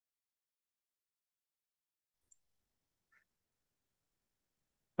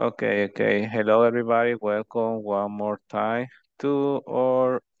Okay. Hello, everybody. Welcome one more time to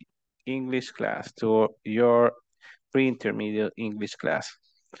our English class, to your pre-intermediate English class.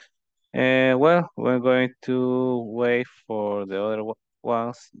 And well, we're going to wait for the other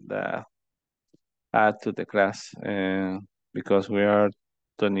ones that add to the class, and because we are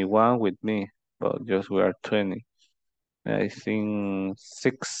 21 with me, but just we are 20. I think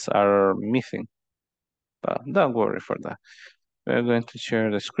 6 are missing, but don't worry for that. We're going to share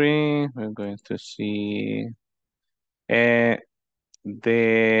the screen. We're going to see. Uh,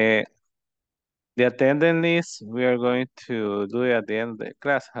 The the attendance list we are going to do it at the end of the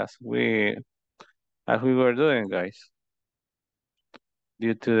class as we were doing, guys.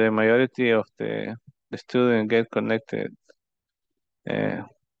 Due to the majority of the student get connected uh,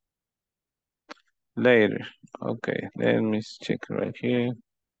 later. Okay, let me check right here.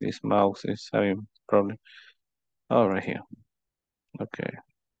 This mouse is having problem. Oh, right here. Okay.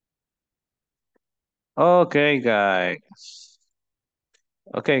 Okay, guys.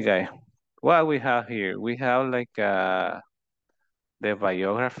 Okay, guys. What we have here? We have like the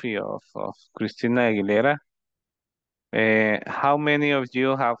biography of Christina Aguilera. How many of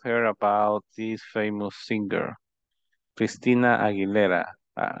you have heard about this famous singer, Christina Aguilera?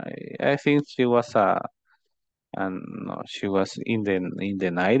 I think she was and no, she was in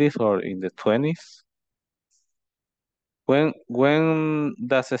the 90s or in the 20s. When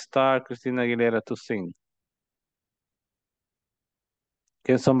does it start Christina Aguilera to sing?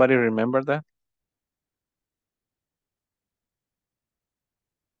 Can somebody remember that?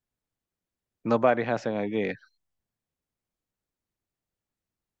 Nobody has an idea.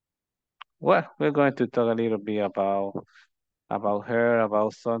 Well, we're going to talk a little bit about her,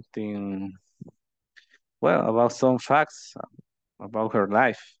 about something, well, about some facts about her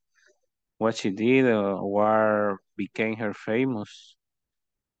life. What she did, what became her famous,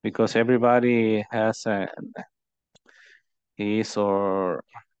 because everybody has his or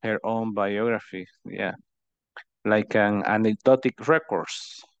her own biography. Yeah, like an anecdotic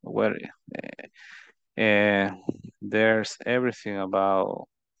records where uh, there's everything about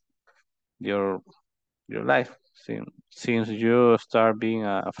your your life since you start being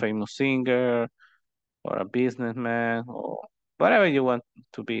a famous singer or a businessman or whatever you want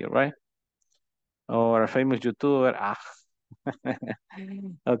to be, right? Or a famous YouTuber. Ah,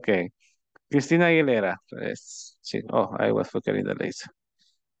 okay. Cristina Aguilera. Oh, I was forgetting the laser.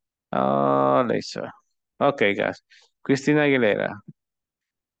 Oh, laser. Okay, guys. Cristina Aguilera.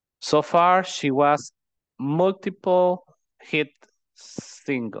 So far, she was multiple hit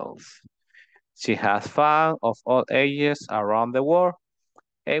singles. She has fans of all ages around the world,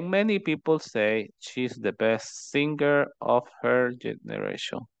 and many people say she's the best singer of her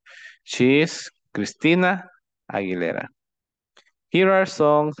generation. She is Cristina Aguilera. Here are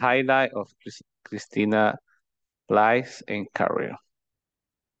some highlights of Cristina life and career.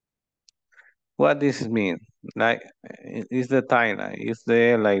 What this mean? Like, is the timeline? Is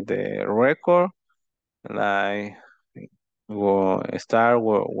there like the record, like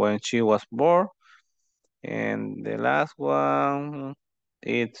when she was born, and the last one,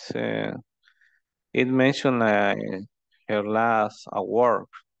 it's it mentioned like her last award.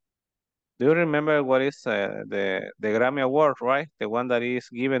 Do you remember what is the Grammy Award, right? The one that is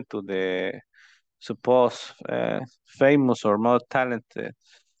given to the supposed famous or more talented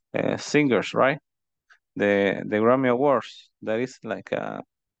singers, right? The Grammy Awards. That is like a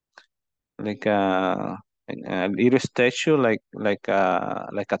little statue, like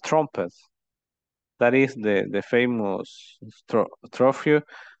a trumpet. That is the famous trophy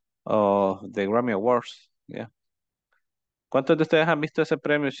of the Grammy Awards. Yeah. ¿Cuántos de ustedes han visto ese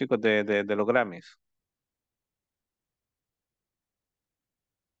premio, chicos, de los Grammys?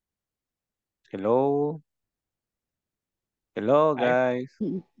 Hello, hello, I guys.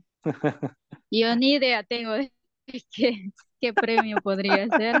 Yo ni idea tengo de qué premio podría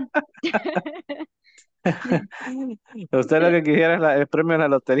ser. Usted lo que quisiera es el premio de la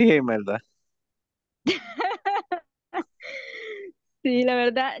lotería, Imelda. Sí, la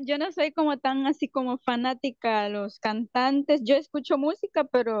verdad, yo no soy como tan así como fanática a los cantantes. Yo escucho música,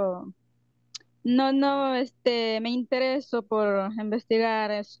 pero no, me intereso por investigar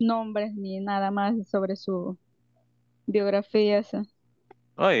nombres ni nada más sobre su biografía.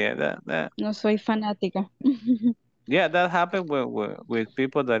 Oh yeah, that No soy fanática. yeah, that happened with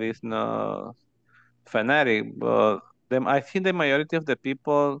people that is not fanatic, but I think the majority of the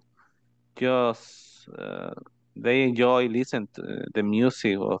people just they enjoy listen to the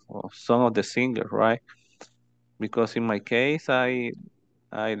music of some of the singers, right? Because in my case, I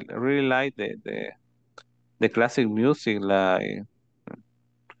really like the classic music, like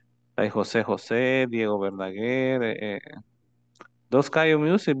like Jose Jose, Diego Verdaguer, those kind of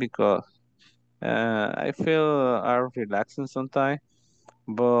music because I feel are relaxing sometimes,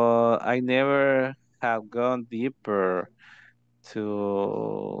 but I never have gone deeper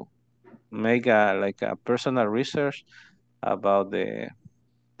to make a like a personal research about the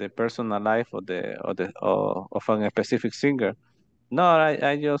personal life of a specific singer. No,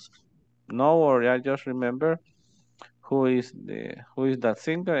 I just know or I just remember who is that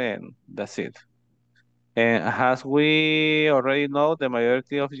singer and that's it. And as we already know, the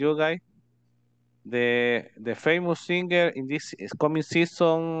majority of you guys, the famous singer in this coming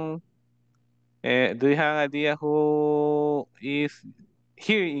season, do you have an idea who is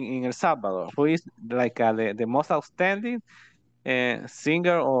here in El Salvador? Who is like the most outstanding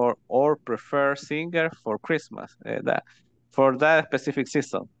singer or preferred singer for Christmas? That for that specific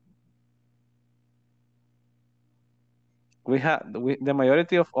season, the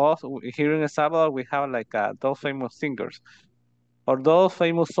majority of us here in El Salvador, we have like those famous singers or those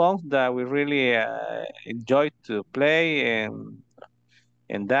famous songs that we really enjoy to play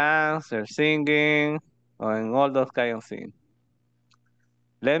and dance or singing and all those kind of things.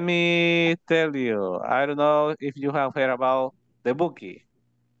 Let me tell you, I don't know if you have heard about the bookie.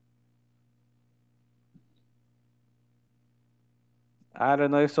 I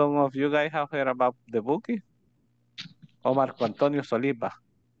don't know if some of you guys have heard about the bookie or Marco Antonio Soliva.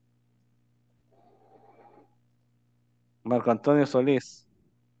 Marco Antonio Solís.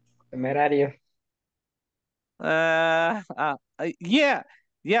 Temerario. Yeah,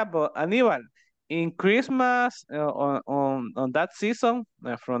 yeah, but Aníbal, in Christmas on that season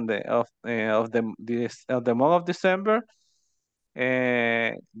from the month of December,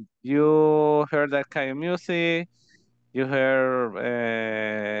 uh, you heard that kind of music. You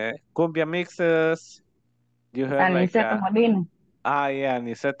heard cumbia mixes. You heard like Aniceto Molina. yeah,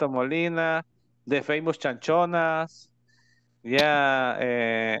 Niceto Molina, the famous chanchonas.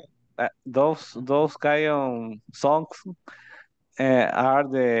 Yeah, those kind of songs are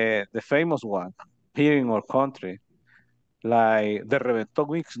the famous one here in our country. Like the Reventón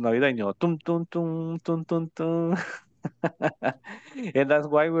Mix navideño. Tum, tum, tum, tum, tum, tum. And that's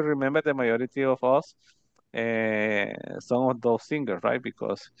why we remember the majority of us some of those singers, right?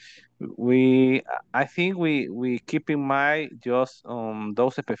 Because we, I think we keep in mind just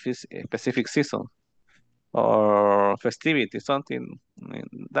those specific seasons or festivities, something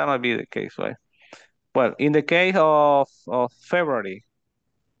that might be the case, right? Well, in the case of February,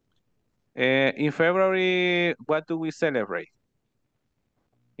 in February, what do we celebrate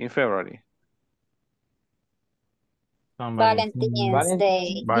in February? San Valentín. Valentine's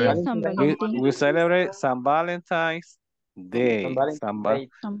Day. Día San Valentine's Valentín. We celebrate San Valentine's San Day, Valentine's Day.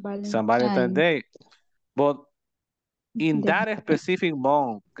 San San Valentine's Valentine Day. But in Day. that specific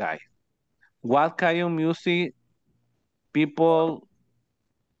month, guys, what kind of music people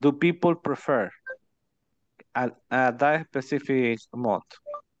people prefer at that specific month?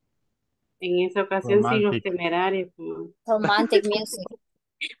 En esa ocasión sí, los Romantic. temerarios, como Romantic music.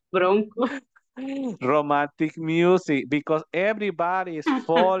 Bronco. Romantic music because everybody is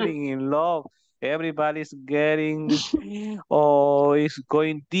falling in love. Everybody's getting or is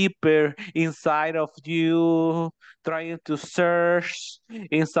going deeper inside of you, trying to search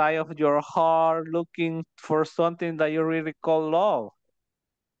inside of your heart, looking for something that you really call love.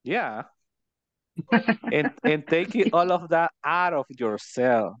 Yeah. And taking all of that out of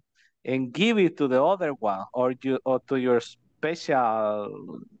yourself and give it to the other one or to your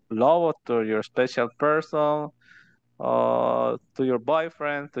special love or to your special person or to your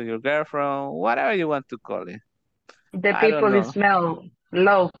boyfriend, to your girlfriend, whatever you want to call it. The I don't people know. smell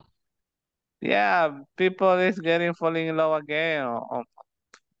love. Yeah, people is getting falling in love again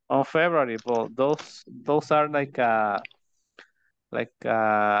on February, but those are like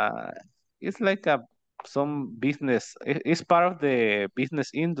it's like a some business. It's part of the business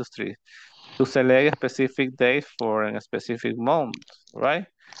industry to select specific days for a specific month, right?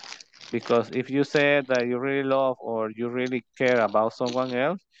 Because if you say that you really love or you really care about someone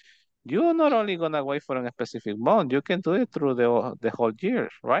else, you're not only gonna wait for a specific month, you can do it through the whole year,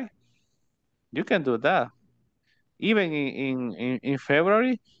 right? You can do that. Even in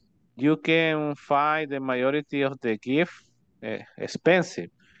February, you can find the majority of the gift expensive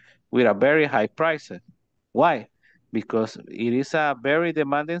with a very high price. Why? Because it is a very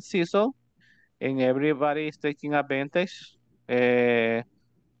demanding season and everybody is taking advantage uh,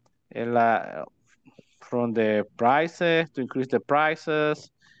 from the prices to increase the prices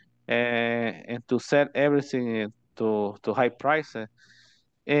and to sell everything to high prices.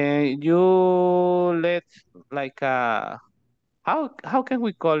 And you let like How can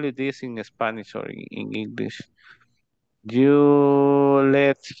we call it this in Spanish or in English? You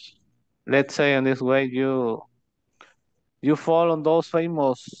let's say in this way you fall on those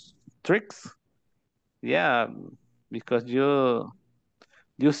famous tricks. Yeah, because you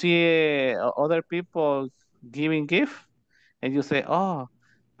see other people giving gift and you say, oh,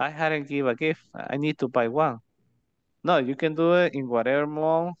 I hadn't give a gift. I need to buy one. No, you can do it in whatever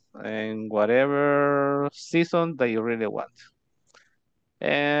month and whatever season that you really want.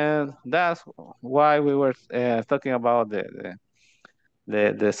 And that's why we were talking about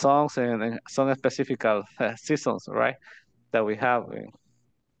the songs and some specific seasons, right? That we have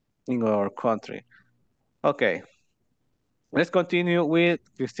in our country. Okay, let's continue with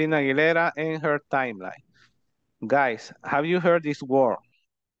Christina Aguilera and her timeline. Guys, have you heard this word?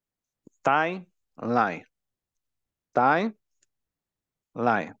 Timeline. Timeline.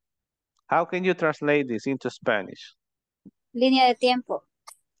 How can you translate this into Spanish? Línea de tiempo.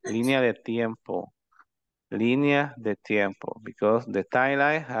 Línea de tiempo. Línea de tiempo. Because the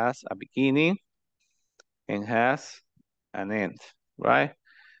timeline has a beginning and has an end, right?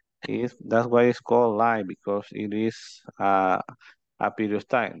 That's why it's called line, because it is a period of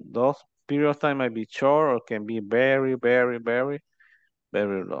time. Those period of time might be short or can be very, very, very,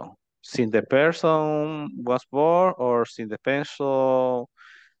 very long. Since the person was born or since the person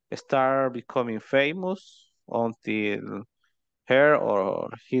start becoming famous until her or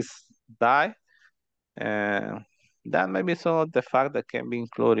his die. And that may be some of the fact that can be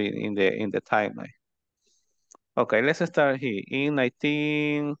included in the timeline. Okay, let's start here. In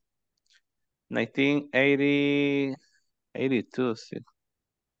 1980, 82,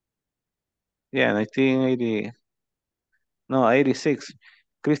 yeah, 1980, no, 86.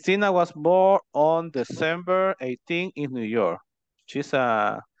 Christina was born on December 18 in New York. She's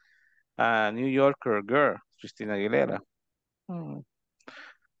a New Yorker girl, Christina Aguilera. Hmm.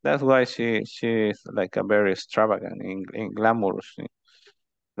 That's why she's like a very extravagant and glamorous.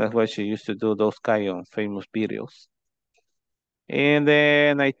 That's why she used to do those kind of famous videos. In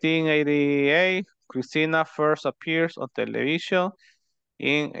the 1988, Christina first appears on television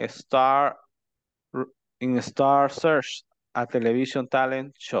in Star Search, a television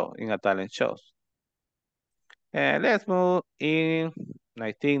talent show, in a talent show. And let's move in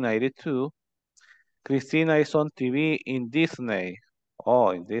 1992. Christina is on TV in Disney. Oh,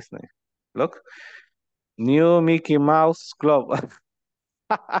 in Disney. Look, new Mickey Mouse Club.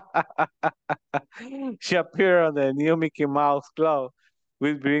 She appeared on the new Mickey Mouse Club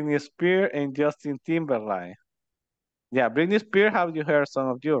with Britney Spears and Justin Timberlake. Yeah, Britney Spears, have you heard some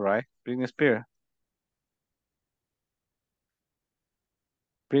of you, right? Britney Spears.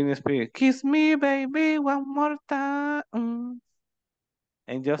 Britney Spears, kiss me, baby, one more time. And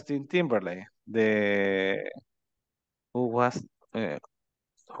Justin Timberlake, the who was uh,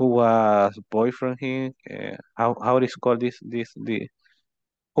 who was boyfriend him? How it is called this the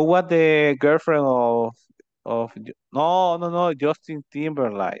who was the girlfriend no, Justin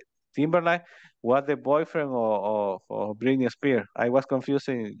Timberlake. Timberlake was the boyfriend of Britney Spears. I was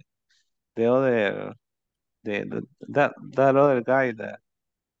confusing the other that other guy that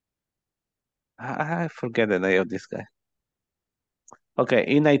I forget the name of this guy. Okay,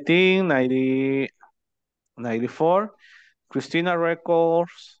 in 1994, Christina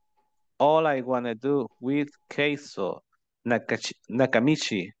records All I Wanna Do with Keiso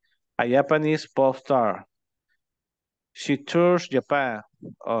Nakamichi, a Japanese pop star. She tours Japan.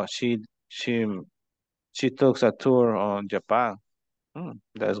 Oh, she took a tour on Japan.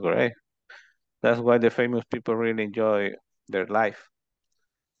 That's great. That's why the famous people really enjoy their life.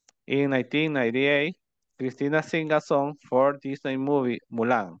 In 1998, Christina sang a song for Disney movie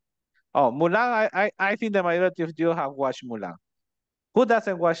Mulan. Oh, Mulan, I think the majority of you have watched Mulan. Who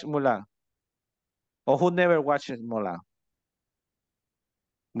doesn't watch Mulan? Or who never watches Mulan?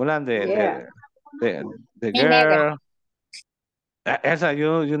 Mulan, Yeah. the Me never. girl. Elsa,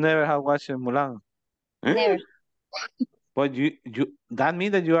 you never have watched Mulan. Never. But you that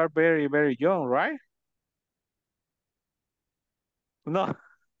means that you are very, very young, right? No.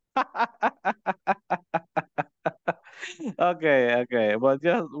 Okay. But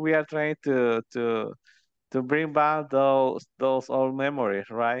just we are trying to bring back those old memories,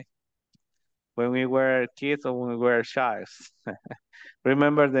 right? When we were kids or when we were childs.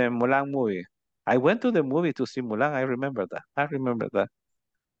 Remember the Mulan movie? I went to the movie to see Mulan. I remember that. I remember that.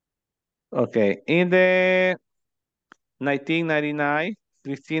 Okay. In the 1999,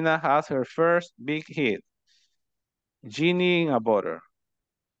 Christina has her first big hit, Genie in a Bottle.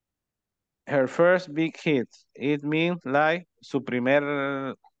 Her first big hit. It means like su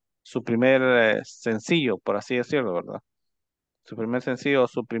primer sencillo, por así decirlo, ¿verdad? Su primer sencillo,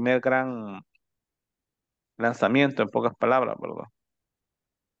 su primer gran lanzamiento, en pocas palabras, ¿verdad?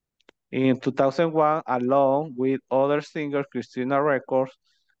 In 2001, along with other singers, Christina Records,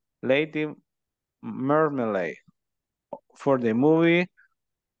 Lady Marmalade for the movie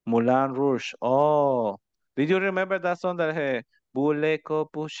Moulin Rouge. Oh, did you remember that song that had Buleko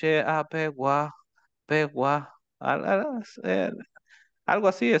Puche a Pegua, Pegua? Algo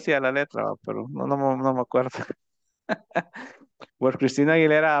así decía la letra, pero no me acuerdo. Where Christina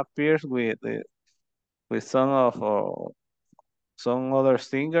Aguilera appears with some other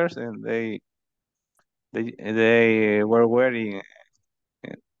singers, and they were wearing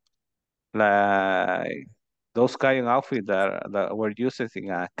like those kind of outfits that were used in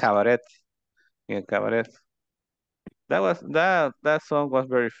a cabaret. In a cabaret. That song was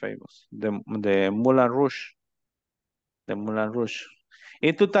very famous. The Moulin Rouge. The Moulin Rouge.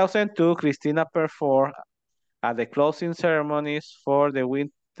 In 2002, Christina performed at the closing ceremonies for the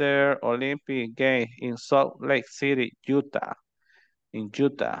Winter Olympic Games in Salt Lake City, Utah. In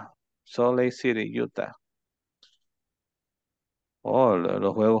Utah. Salt Lake City, Utah. Oh,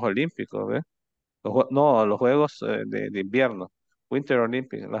 los Juegos Olímpicos, ¿ves? No, los Juegos de invierno. Winter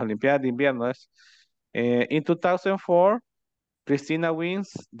Olympics, las Olimpiadas de invierno es. In 2004, Christina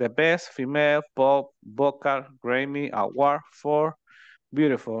wins the Best Female Pop Vocal Grammy Award for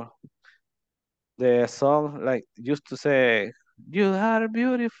Beautiful. The song like used to say, "You are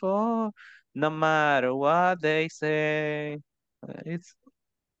beautiful, no matter what they say." It's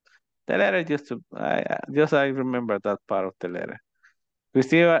the letter used to. I remember that part of the letter.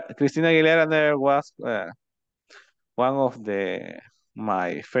 Christina Aguilera never was one of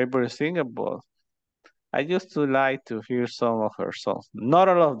my favorite singers, but I used to like to hear some of her songs. Not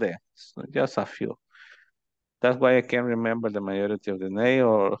all of them, just a few. That's why I can remember the majority of the name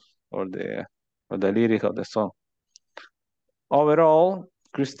or the lyrics of the song. Overall,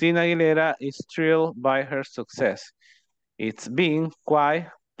 Christina Aguilera is thrilled by her success. It's been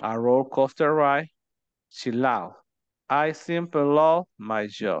quite a roller coaster ride. She loud. I simply love my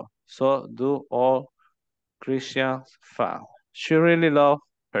job. So do all Christian fans. She really loves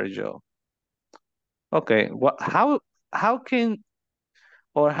her job. Okay, how can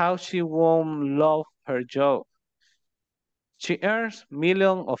or how she won't love her job? She earns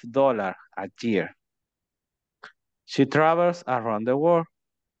millions of dollars a year. She travels around the world.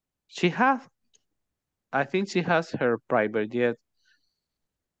 I think she has her private jet.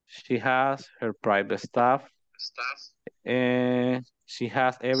 She has her private staff, and she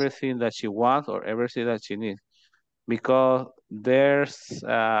has everything that she wants or everything that she needs. Because there's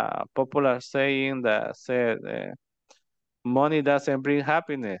a popular saying that said, money doesn't bring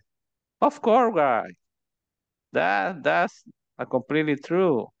happiness. Of course, guys. That's a completely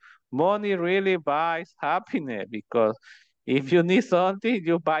true. Money really buys happiness because if you need something,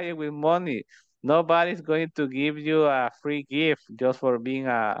 you buy it with money. Nobody's going to give you a free gift just for being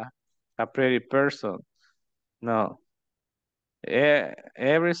a pretty person. No.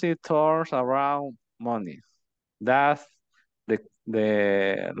 Everything turns around money. That's the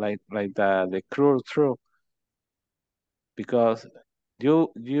cruel truth. Because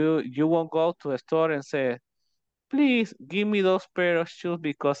you won't go to a store and say, please give me those pair of shoes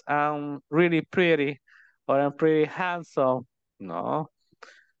because I'm really pretty or I'm pretty handsome. No,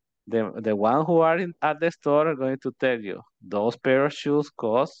 the one who are at the store are going to tell you those pair of shoes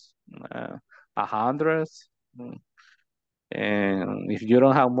cost 100. And if you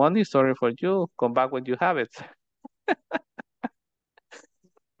don't have money, sorry for you. Come back when you have it.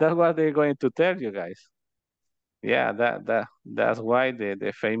 That's what they're going to tell you guys. Yeah, that's why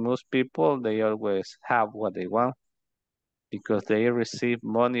the famous people they always have what they want because they receive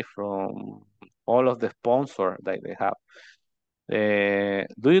money from all of the sponsor that they have.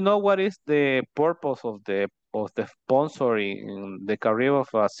 Do you know what is the purpose of the sponsoring in the career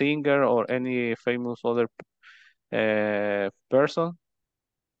of a singer or any famous other person?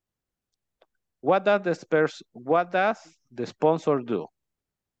 What does the sponsor do?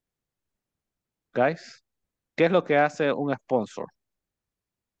 Guys, ¿qué es lo que hace un sponsor?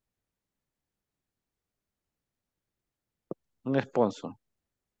 Un sponsor.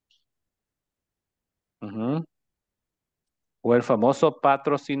 Ujú. O el famoso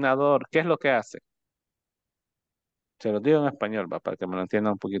patrocinador, ¿qué es lo que hace? Se lo digo en español, para que me lo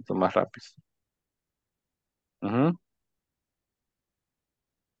entiendan un poquito más rápido. Ujú.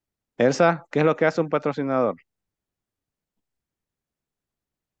 Elsa, ¿qué es lo que hace un patrocinador?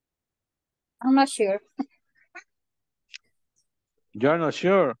 I'm not sure. You're not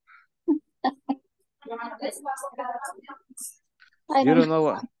sure. I You don't don't know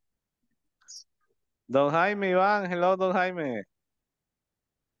what. Don Jaime, Iván, hello, Don Jaime.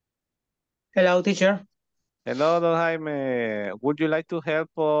 Hello, teacher. Hello, Don Jaime. Would you like to help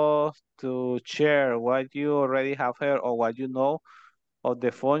us to share what you already have heard or what you know of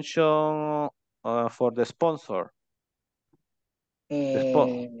the function for the sponsor? The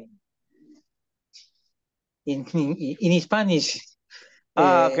spo- In Spanish.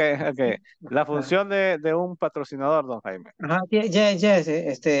 okay, okay. La función de un patrocinador, Don Jaime. Ajá,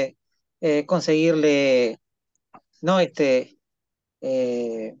 yes, conseguirle, no,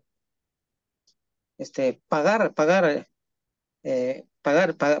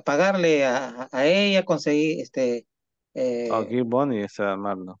 pagarle a ella, conseguir, Oh, give money es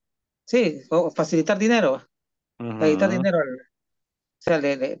Marno. sí, o facilitar dinero, facilitar Ujú. dinero, o sea,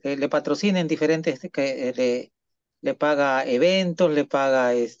 le patrocinen diferentes, le paga eventos, le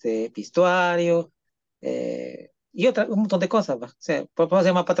paga vestuario, y un montón de cosas, ¿va? O sea, por eso se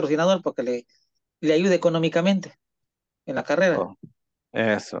llama patrocinador, porque le ayuda económicamente en la carrera. Oh,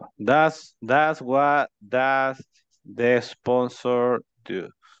 eso. That's what does the sponsor do.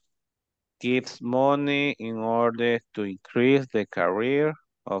 Gives money in order to increase the career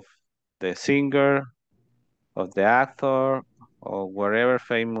of the singer, of the actor, or whatever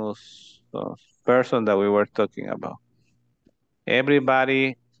famous person that we were talking about.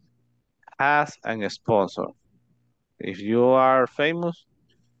 Everybody has a sponsor. If you are famous,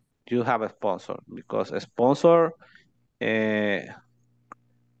 you have a sponsor because a sponsor, at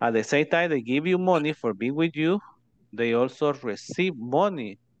the same time, they give you money for being with you. They also receive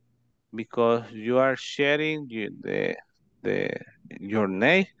money because you are sharing the your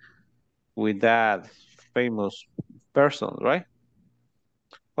name with that famous person, right?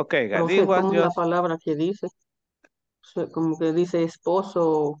 Okay, guys, this Profe, was ¿cómo es la just palabra que dice? O sea, como que dice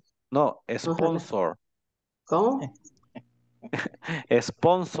esposo, no no sé qué. sponsor, ¿Cómo?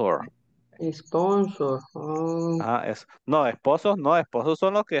 sponsor. Sponsor. Oh, No, esposos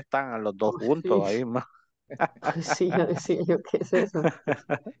son los que están a los dos pues sí, juntos ahí más. pues sí, ya decía yo, ¿qué es eso? No,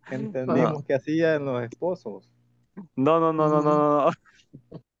 Entendimos que hacían los esposos. no, no, no, no, no, Mm, no, no.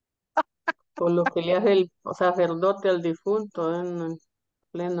 por lo que le hace el sacerdote al difunto en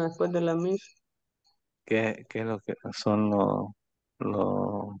pleno después de la misa. ¿Qué es lo que son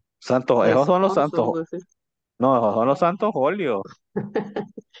los santos? Esos son los Sponsor, santos. pues sí. No, esos son los santos óleos.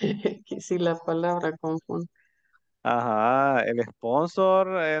 Que sí la palabra confunde. Ajá, el sponsor,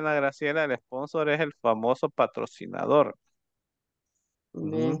 la Graciela, el sponsor es el famoso patrocinador.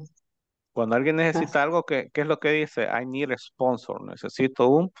 Ujú. Bien. Cuando alguien Así. necesita algo, ¿qué es lo que dice? I need a sponsor. Necesito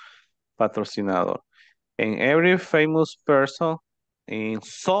un patrocinador. And every famous person, in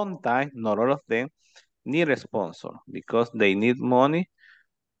sometimes, not all of them, need a sponsor because they need money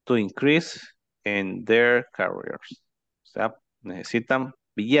to increase in their careers. O sea, necesitan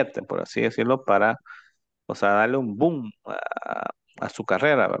billete, por así decirlo, para, o sea, darle un boom a su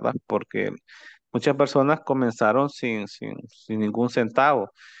carrera, ¿verdad? Porque muchas personas comenzaron sin ningún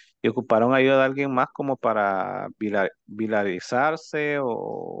centavo y ocuparon ayuda de alguien más como para viralizarse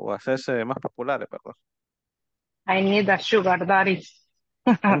o hacerse más populares, ¿verdad? I need a sugar daddy.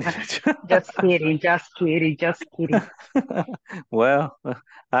 Just kidding, just kidding, just kidding. Well,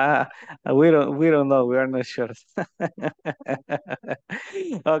 uh, we don't know. We are not sure.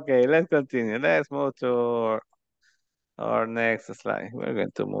 Okay, let's continue. Let's move to our next slide. We're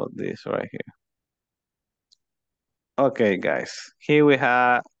going to move this right here. Okay, guys.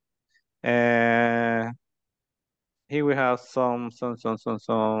 Uh, here we have some of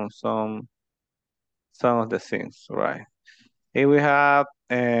the things, right? Here we have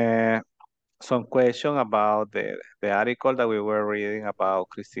some question about the article that we were reading about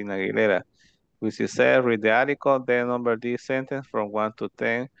Christina Aguilera. Which is said, read the article, then number this sentence from 1 to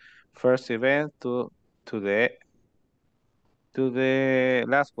 10. First event to the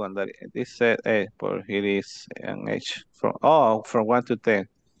last one that this said A, but it is an H from 1 to 10.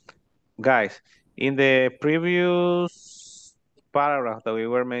 Guys, in the previous paragraph that we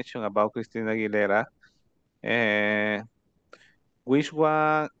were mentioning about Christina Aguilera, which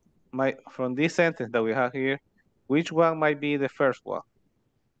one might from this sentence that we have here, which one might be the first one?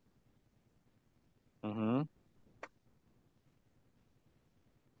 Mm-hmm.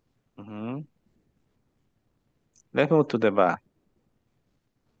 Mm-hmm. Let's move to the back.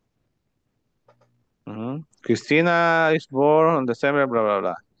 Christina is born on December, blah, blah,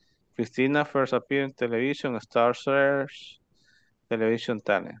 blah. Christina first appeared in television, Star Search, television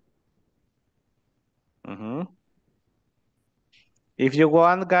talent. If you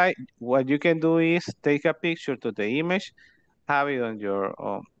want, guys, what you can do is take a picture to the image, have it on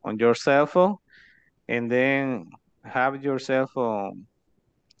your cell phone, and then have your cell phone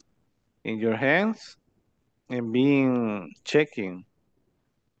in your hands and being checking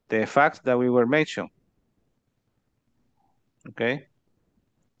the facts that we were mentioned. Okay.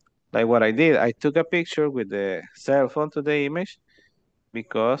 Like what I did, I took a picture with the cell phone to the image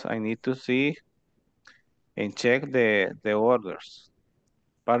because I need to see and check the orders.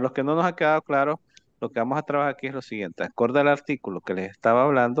 Para los que no nos ha quedado claro, lo que vamos a trabajar aquí es lo siguiente. Acorde al artículo que les estaba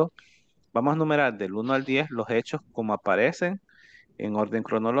hablando, vamos a numerar del 1 al 10 los hechos como aparecen en orden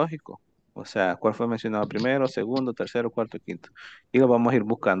cronológico. O sea, cuál fue mencionado primero, segundo, tercero, cuarto y quinto. Y lo vamos a ir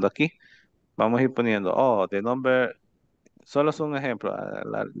buscando aquí. Vamos a ir poniendo, the number, solo es un ejemplo.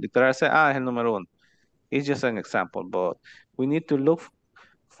 La literal C, es el número 1. It's just an example, but we need to look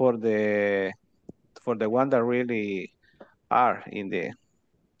for the one that really are in the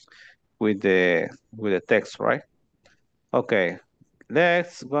with the text, right? Okay,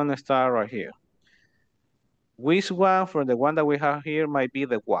 let's gonna start right here. Which one from the one that we have here might be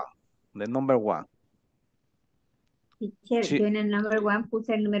the number 1? Teacher, yo en el number 1 puse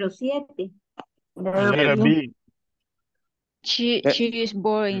el número 7. Letter B. She is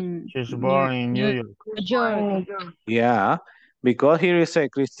born in She's born in New York. New York. Yeah, because here it says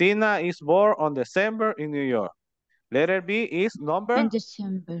Christina is born on December in New York. Letter B is number? In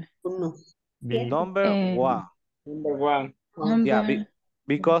December. B. Number 1. Number 1. Yeah,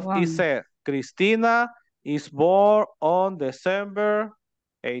 because it said Christina is born on December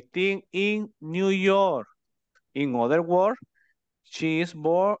 18 in New York. In other words, she is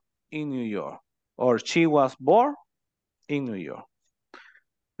born in New York, or she was born in New York.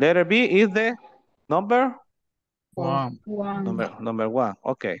 Letter B is the number? 1. Number 1.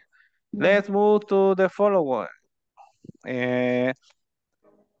 Okay. Let's move to the following.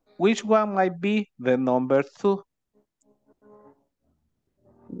 Which one might be the number 2?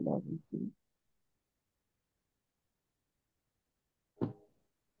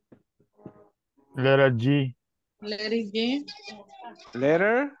 Letter G. Letter G.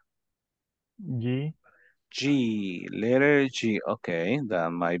 Letter? G. G. Letter G. Okay,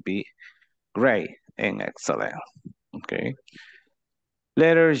 that might be great and excellent. Okay.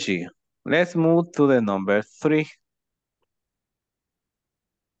 Letter G. Let's move to the number 3.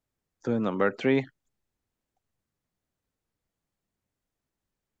 To the number 3.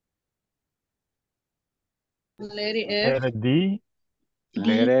 Letter F. Letter D.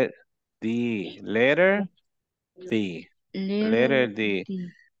 Letter D. Letter D. Letter D.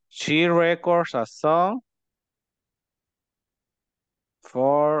 She records a song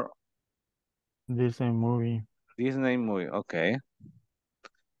for Disney movie. Disney movie. Okay.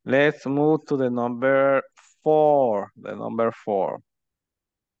 Let's move to the number 4. The number 4.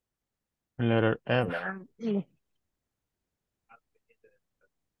 Letter F.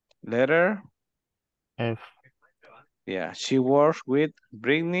 Letter F. Yeah, she works with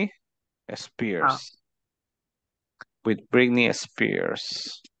Britney Spears. With Britney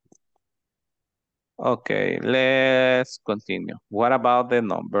Spears. Okay, let's continue. What about the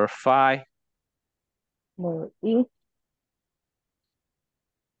number 5?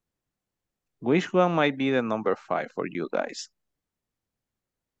 Which one might be the number 5 for you guys?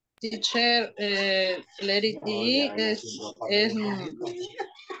 Teacher, letter D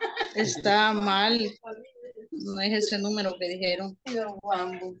está mal. No es ese número que dijeron.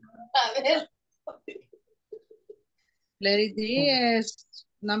 Letter D es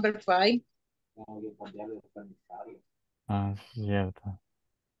number 5. Cierto.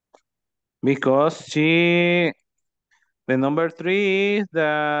 Because the number 3 is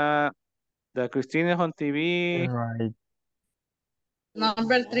the Christina on TV. Right.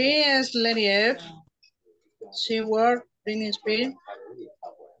 Number 3 is letter F. She worked in Spain.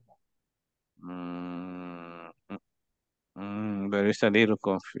 There is a little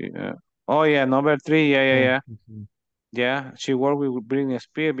confusion. Oh yeah, number 3. Yeah. Yeah, she worked with Britney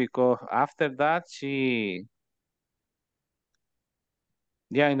Spears because after that in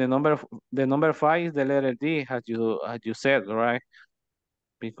the number 5 is the letter D, as you said, right?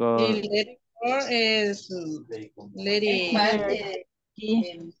 Because Y letter 4 is letter E.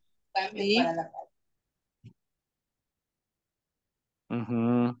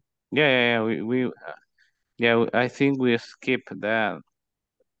 Yeah, I think we skipped that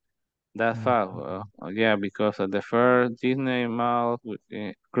fact. Yeah, because of the first Disney Mouse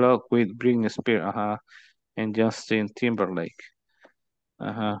clock with Britney Spears, and Justin Timberlake.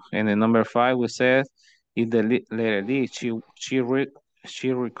 And the number 5 we said is the letter D. She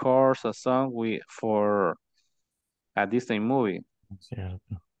records a song for a Disney movie.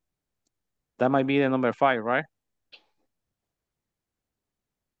 Cierto. That might be the number 5, right?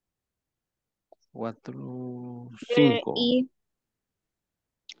 4, 5. Y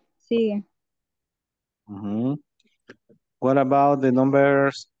sigue. What about the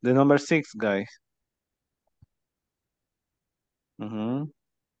number 6, guys?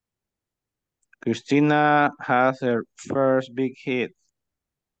 Christina has her first big hit.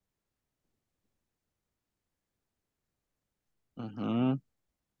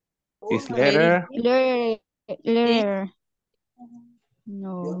 Is letter? Letter.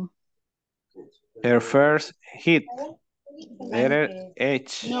 No. Her first hit. Letter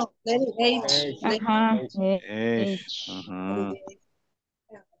H. No, letter H. H.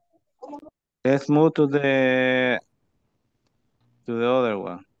 Let's move to the other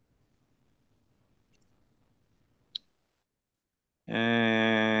one.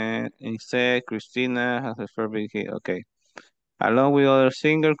 And instead, Christina has a first big hit. Okay. Along with other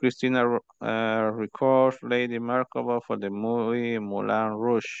singers, Christina records Lady Remarkable for the movie Moulin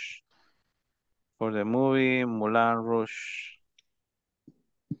Rouge. For the movie Moulin Rouge.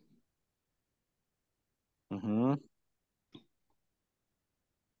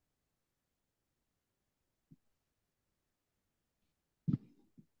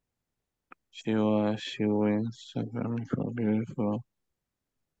 She wins a Grammy for beautiful.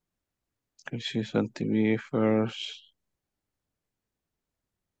 She's on TV first.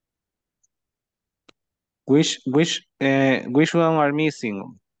 Which one are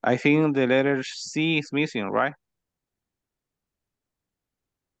missing? I think the letter C is missing, right?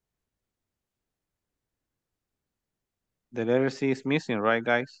 The letter C is missing, right,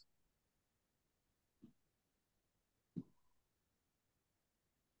 guys?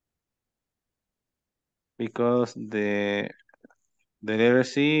 Because the letter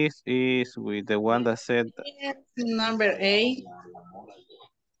C is with the one that said Number A.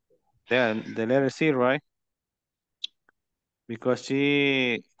 the letter C, right? Because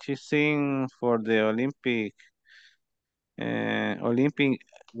she sings for the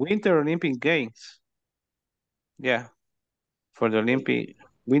Winter Olympic Games. Yeah, for the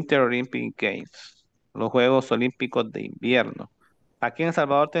Winter Olympic Games. Los Juegos Olímpicos de Invierno. Aquí en El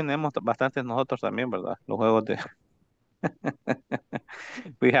Salvador tenemos bastantes nosotros también, ¿verdad? Los Juegos de...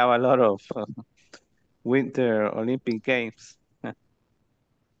 We have a lot of Winter Olympic Games.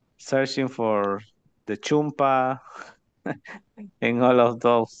 Searching for the chumpa and all of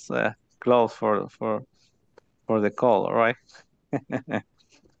those clothes for the cold, right?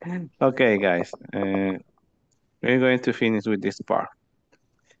 Okay, guys. We're going to finish with this part.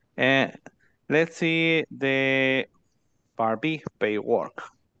 And let's see the part B, pay work.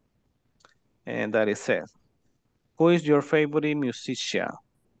 And that is said. Who is your favorite musician?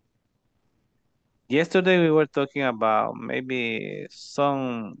 Yesterday we were talking about maybe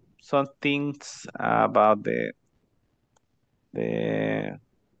some things about the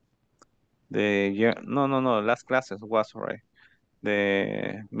last classes was right.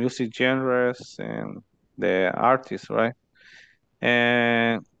 The music genres and the artists, right?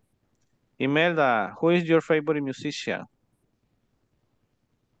 And Imelda, who is your favorite musician?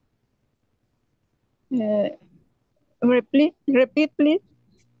 Repeat, please.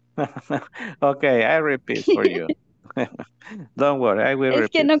 Okay, I repeat for you. Don't worry, I will Es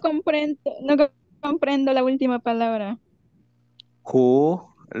que repeat. no comprendo la última palabra. Who?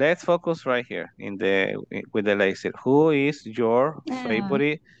 Let's focus right here with the laser. Who is your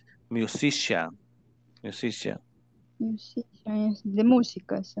favorite musician? Musician. Musician es de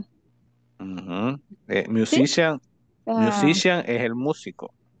música. Esa. Musician. ¿Sí? Musician es el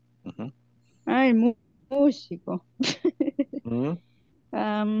músico. El músico.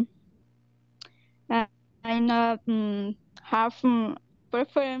 I not have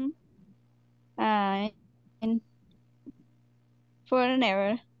preference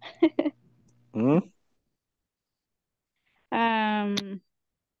forever.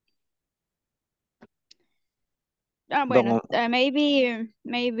 Bueno, maybe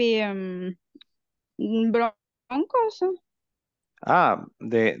Broncos.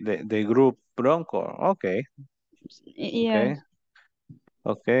 The group Bronco. Okay. Yes.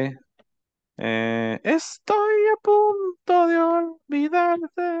 Okay. Estoy a punto de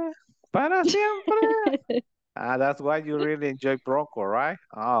olvidarte para siempre. That's why you really enjoy Bronco, right?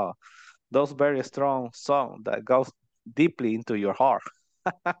 Oh, those very strong song that goes deeply into your heart.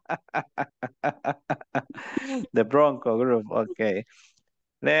 The Bronco group, okay.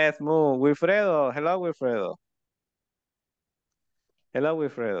 Let's move. Wilfredo, hello, Wilfredo. Hello,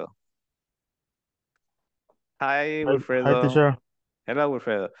 Wilfredo. Hi, Wilfredo. Hi, teacher. Hello,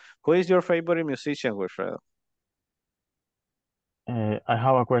 Wilfredo. Who is your favorite musician, Wilfredo? I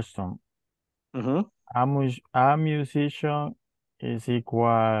have a question. A musician is equal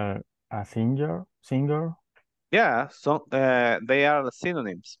a singer? Yeah, so they are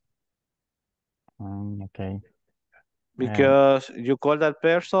synonyms. Okay. Because you call that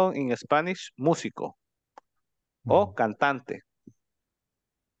person in Spanish músico o cantante.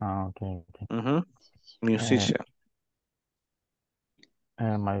 Okay. Musician.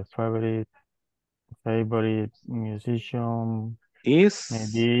 My favorite musician Is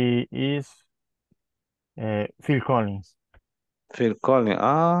maybe is Phil Collins. Phil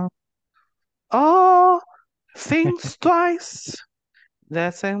Collins. Think twice.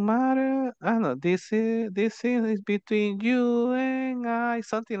 Doesn't matter. I know this is between you and I.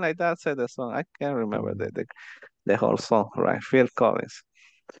 Something like that said the song. I can't remember the whole song, right? Phil Collins.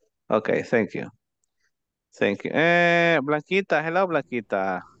 Okay, thank you. Thank you. Blanquita, hello,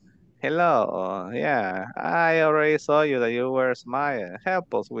 Blanquita. Hello. Yeah, I already saw you that you were smiling.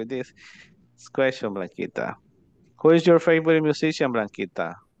 Help us with this question, Blanquita. Who is your favorite musician,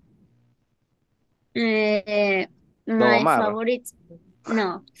 Blanquita? Don My Omar. favorite,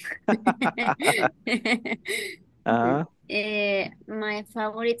 no. My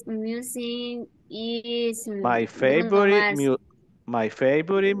favorite music is My Bruno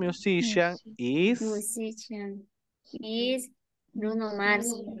favorite Mars. musician is Bruno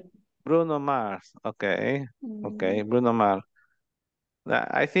Mars. Bruno Mars. Okay. Okay, Bruno Mars.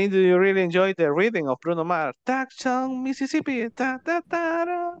 I think do you really enjoy the reading of Bruno Mars? Tucson, Mississippi. Ta, ta, ta,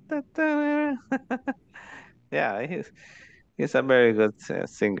 ra, ta, ta. Yeah, he's a very good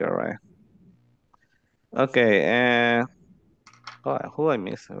singer, right? Okay, and who I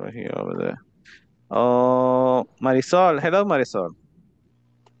miss over here over there? Oh, Marisol. Hello, Marisol.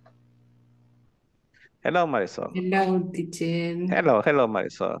 Hello, Marisol. Hello, teacher. Hello,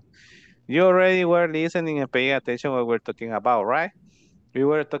 Marisol. You already were listening and paying attention what we're talking about, right? We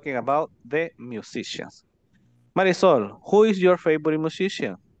were talking about the musicians. Marisol, who is your favorite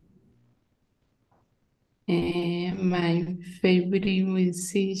musician? My favorite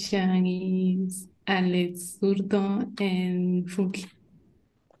musician is Alex Zurdo and Funky.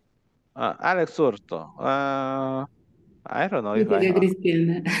 Alex Surto. I don't know if I Música have.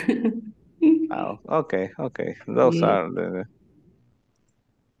 cristiana. Oh, okay. Those Yeah. are the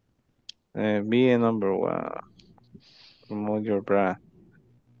be number one. Promote your brand.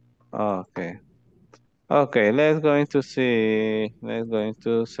 Okay. Okay, let's going to see. Let's going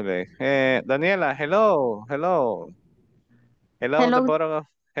to select. Daniela, hello. Hello. Hello at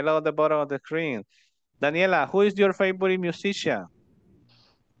the bottom of the screen. Daniela, who is your favorite musician?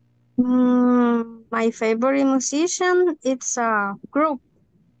 My favorite musician, it's a group,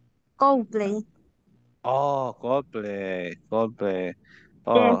 Coldplay. Oh, Coldplay.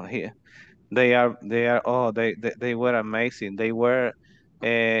 Yes, Oh, they were amazing. They were,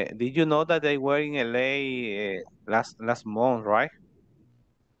 did you know that they were in LA last month, right?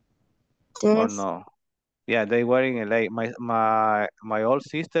 Or yes. no? Yeah, they were in LA. My old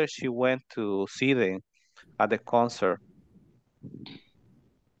sister, she went to see them at the concert.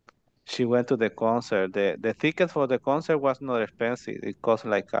 She went to the concert. The ticket for the concert was not expensive. It cost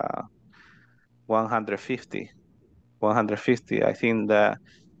like 150. 150. I think that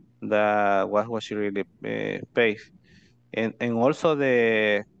what she really paid. And also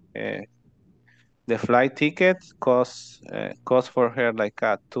uh, the flight tickets cost for her like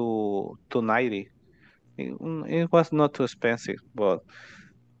 290. It was not too expensive, but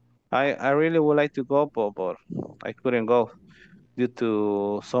I really would like to go, but I couldn't go due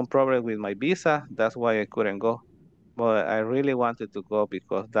to some problem with my visa. That's why I couldn't go. But I really wanted to go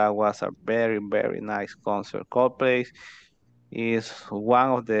because that was a very, very nice concert. Coldplay is one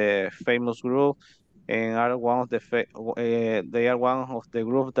of the famous group and are one of they are one of the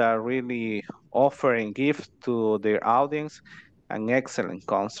groups that are really offering gifts to their audience an excellent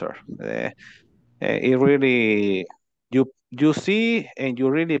concert. It really you see and you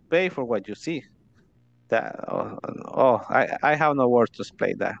really pay for what you see. That I have no words to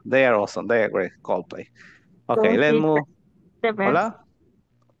explain that. They are awesome. They are great. Coldplay. Okay, Yes, let's it's move. the best. Hola.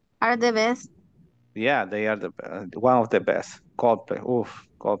 Are the best. Yeah, they are one of the best. Coldplay. Oof,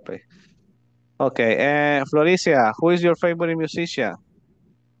 Coldplay. Okay, Floricia, who is your favorite musician?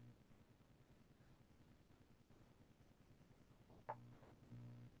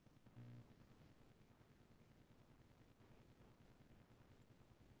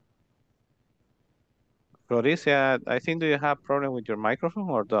 Floricia, I think do you have problem with your microphone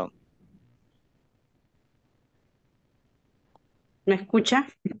or don't? ¿Me escucha?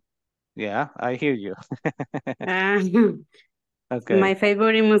 Yeah, I hear you. Ah, my Okay.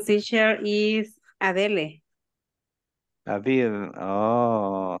 favorite musician is Adele. Adele.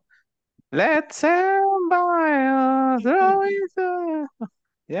 Oh. Let's somebody throw it.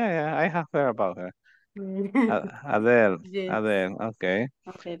 Yeah, I have heard about her. Adele. Yes. Adele. Okay.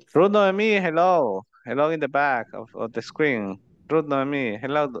 Okay. Ruth Noemi, hello. Hello in the back of the screen. Ruth Noemi.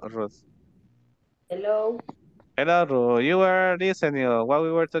 Hello, Ruth. Hello. Hello, Ruth. You were listening what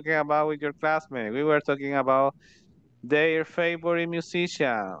we were talking about with your classmate. We were talking about their favorite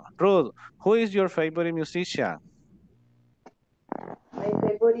musician. Ruth, who is your favorite musician? My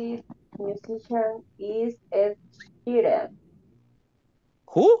favorite musician is Ed Sheeran.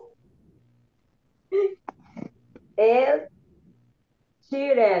 Who? Ed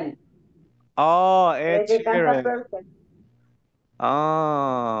Sheeran. Oh, Ed El que canta Sheeran. Perfect.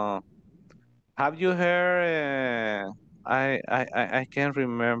 Oh, have you heard? I can't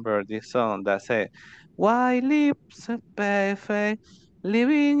remember this song that said, "White lips are perfect,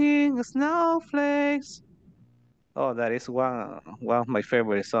 living in snowflakes." Oh, that is one of my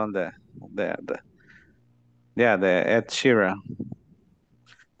favorite songs. The yeah, the Ed Sheeran.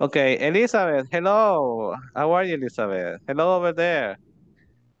 Okay, Elizabeth. Hello. How are you, Elizabeth? Hello over there.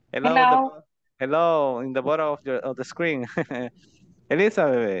 Hello, Hello. hello in the bottom of the screen.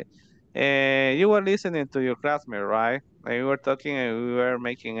 Elizabeth, you were listening to your classmate, right? And we were talking and we were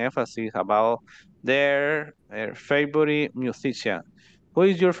making emphasis about their favorite musician. Who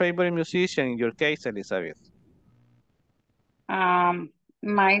is your favorite musician in your case, Elizabeth?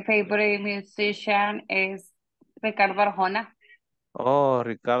 My favorite musician is Ricardo Arjona. Oh,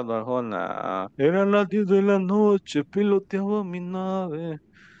 Ricardo Arjona. Eran las 10 de la noche, piloteaba mi nave.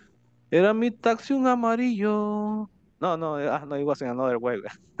 Era mi taxi un amarillo. No, no, no, it was in another way.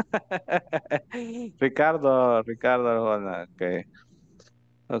 Ricardo Arjona. Okay,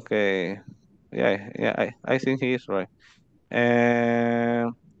 okay. Yeah, I think he is right.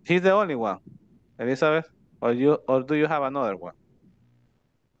 And he's the only one, Elizabeth, or do you have another one?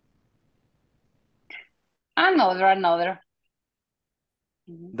 Another.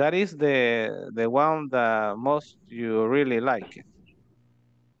 That is the one that most you really like.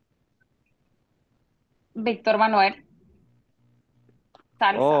 Víctor Manuel.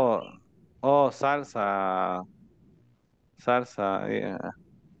 Salsa. Oh, salsa, yeah.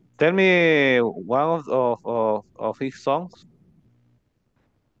 Tell me one of his songs.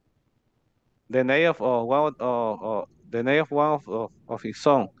 The name of one the name of one of his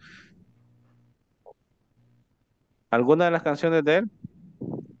song. ¿Alguna de las canciones de él?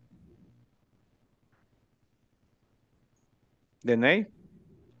 The name?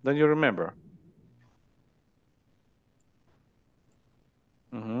 Don't you remember?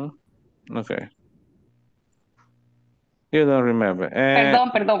 Okay. You don't remember.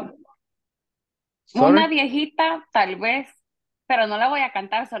 Perdón. Sorry? Una viejita, tal vez, pero no la voy a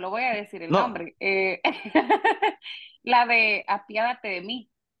cantar, solo voy a decir el No. nombre. La de Apiádate de mí.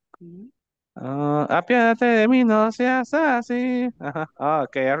 Apiádate de mí, no seas así.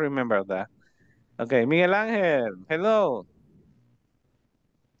 Okay, I remember that. Okay, Miguel Ángel, hello.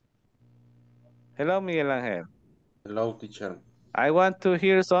 Hello, Miguel Ángel. Hello, teacher. I want to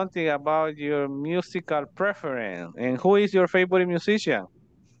hear something about your musical preference. And who is your favorite musician?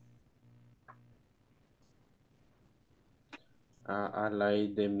 I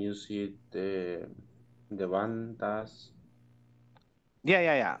like the music, the bandas.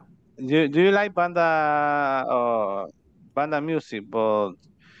 Yeah. Do you like banda music? But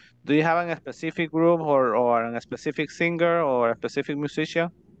do you have a specific group or a specific singer or a specific musician?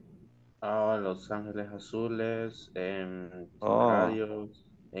 Los Ángeles Azules, Oh, Temerarios,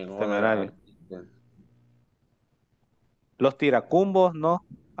 and other Temerario. artists. Los tiracumbos, ¿no?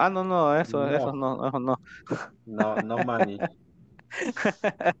 No, eso No, no. no money.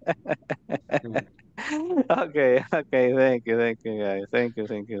 Okay, thank you, guys. Thank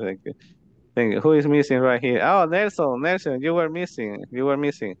you. Who is missing right here? Oh, Nelson, you were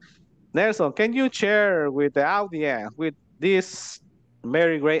missing. Nelson, can you share with the audience, with this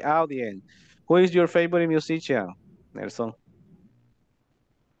very great audience, who is your favorite musician, Nelson?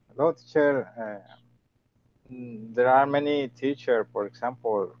 Hello, teacher. There are many teachers. For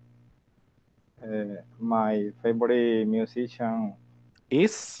example, my favorite musician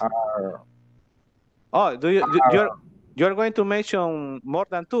Is? are. Oh, you're going to mention more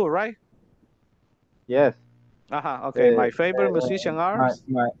than two, right? Yes. Okay, my favorite musician are?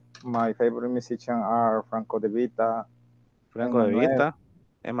 My favorite musician are Franco De Vita, Franco De Vita,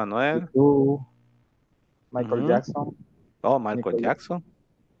 Emmanuel. Michael Jackson. Oh, Michael Jackson.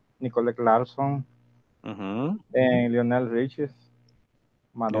 Nicole Clarkson. And Lionel Richie.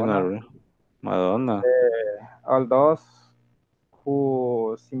 Madonna. All those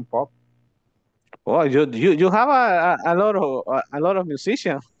who sing pop. Oh, you have a lot of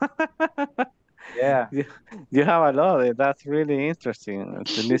musicians. Yeah. You have a lot. That's really interesting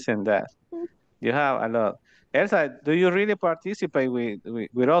to listen that. You have a lot. Elsa, do you really participate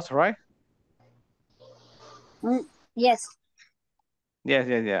with us, right? Yes. Yes,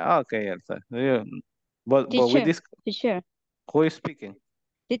 yes, yeah. Okay, Elsa. But with Teacher, this, teacher, who is speaking?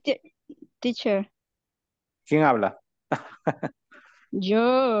 teacher. ¿Quién habla?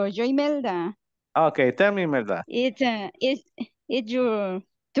 Yo, Imelda. Okay, tell me, Melda. It's your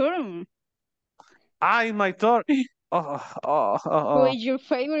turn. It's my turn. Who is your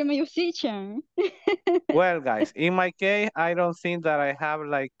favorite musician? Well, guys, in my case, I don't think that I have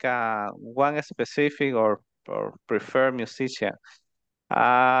like one specific or preferred musician.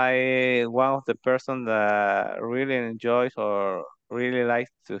 One of the person that really enjoys or really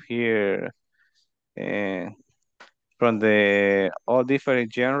likes to hear uh, from the all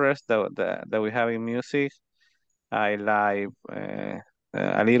different genres that we have in music. I like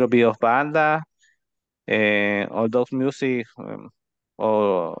a little bit of banda and all those music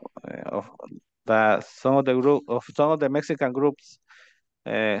or of that some of the Mexican groups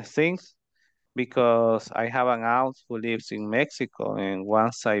sings because I have an aunt who lives in Mexico, and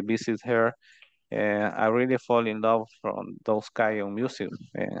once I visit her, I really fall in love from those kind of music,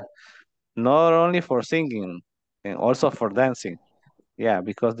 not only for singing and also for dancing. Yeah,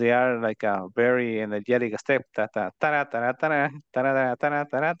 because they are like a very energetic step. Ta ta ta ta ta ta ta ta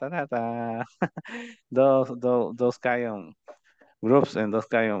ta ta ta ta. Those kind of groups and those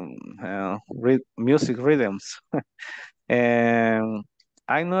kind of music rhythms. And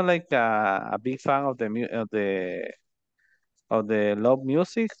I'm not like a big fan of the love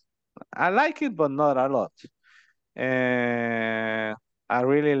music. I like it, but not a lot. And I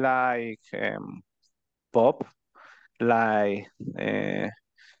really like pop, like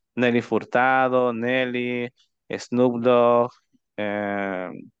Nelly Furtado, Nelly, Snoop Dogg,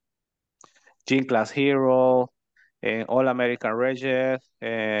 um, Gene Class Hero, All American Reject,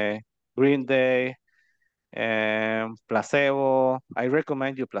 Green Day, Placebo. I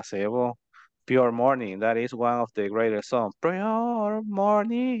recommend you Placebo. Pure Morning, that is one of the greatest songs. Pure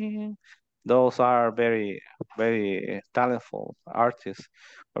Morning. Those are very, very talented artists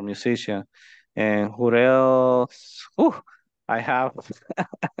or musicians. And who else? I have,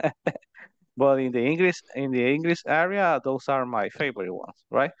 but in the English area, those are my favorite ones,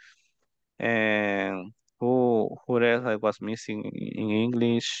 right? And who else I was missing in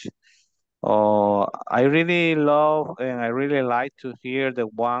English? Oh, I really love and I really like to hear the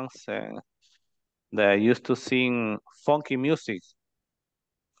ones that used to sing funky music,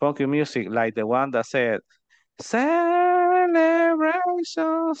 like the one that said,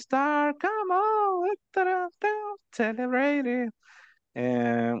 "Celebration star, come on, celebrate it."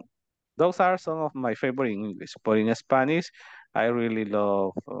 And those are some of my favorite in English. But in Spanish, I really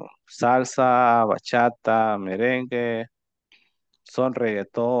love salsa, bachata, merengue, son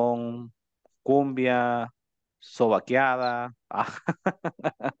reggaeton, cumbia, sobaqueada.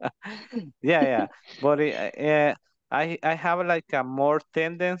 Yeah, yeah. But I have like a more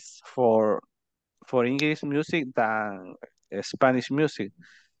tendency for English music than Spanish music.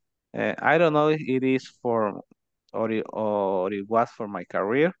 I don't know if it is or it was for my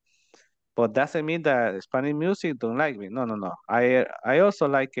career, but doesn't mean that Spanish music don't like me. No, no, no. I also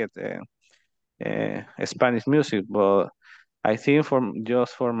like it Spanish music, but I think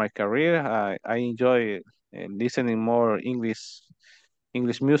for my career, I enjoy listening more English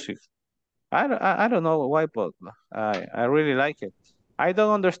music. I don't know why, but I really like it. I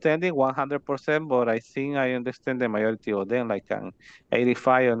don't understand it 100%, but I think I understand the majority of them, like an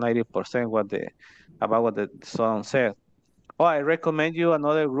 85 or 90% about what the song said. Oh, I recommend you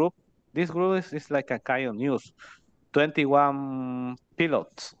another group. This group is like a kind of news. 21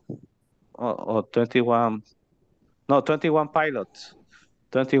 pilots or 21, no, 21 pilots.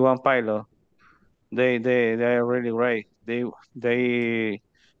 21 pilot. They are really great. They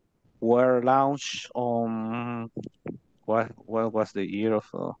were launched on what was the year of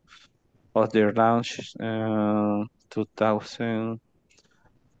their launch?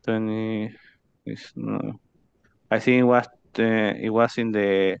 2020. No, I think it was in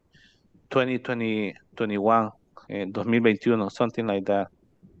the 2020 21 2021 something like that.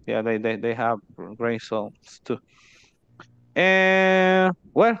 Yeah, they have great songs too. And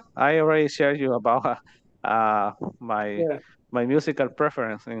well, I already shared you about uh my Yeah. my musical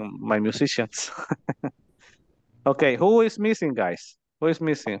preference and my musicians. Okay, who is missing, guys? Who is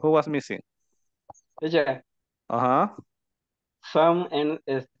missing? Who was missing? Teacher, Uh-huh. some and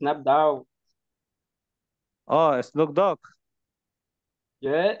snap down. Oh, Snoop Dogg.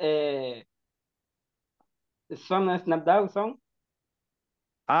 Yeah, some snap down song.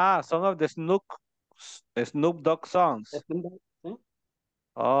 Some of the Snoop Dogg songs. Snap down, ¿sí?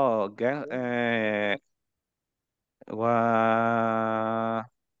 Oh, gang, wa,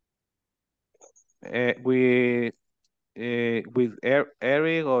 with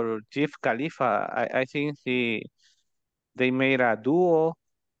Eric or Chief Khalifa. I think they made a duo.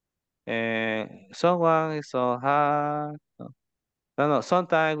 Someone is so hard. No.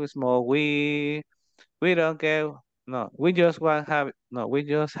 Sometimes we smoke. We don't care. No, we just want have. No, we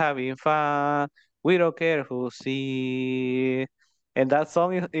just having fun. We don't care who see. And that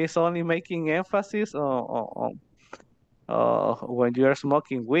song is only making emphasis on when you are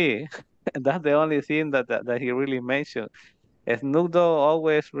smoking weed. That's the only thing that he really mentioned. Snoop Dogg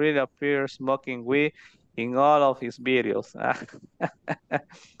always really appears smoking weed in all of his videos.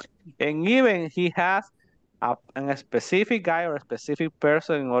 And even he has a specific guy or a specific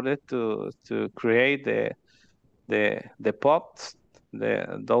person in order to create the pops.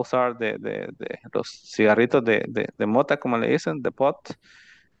 Those are los cigarritos de mota, como le dicen, the pot.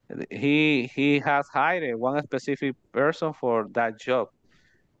 He has hired one specific person for that job,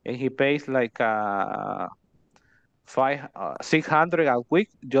 and he pays like 600 a week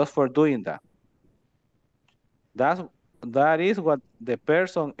just for doing that. That is what the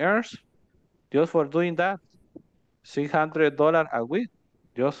person earns just for doing that. $600 a week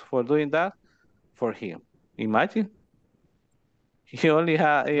just for doing that for him. Imagine. He only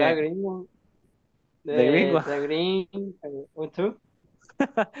has The green, the gringo. the green, two.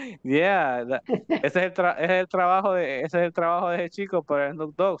 Yeah, ese es el trabajo de ese chico para el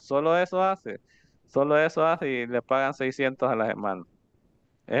Snoop Dogg. Solo eso hace. Solo eso hace y le pagan 600 a la semana.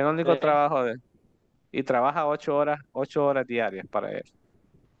 Es el único trabajo de y trabaja 8 horas diarias para él.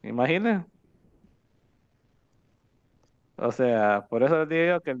 Imagínense. O sea, por eso les digo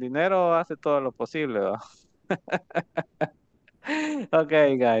yo que el dinero hace todo lo posible, ¿no?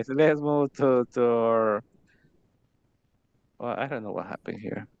 Okay, guys, let's move to our... Well, I don't know what happened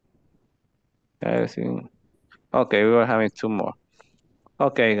here. Okay, we were having two more.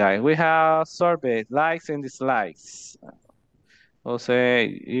 Okay, guys, we have survey, likes and dislikes.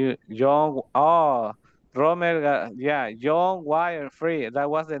 Jose, Romer, yeah, John Wire Free. That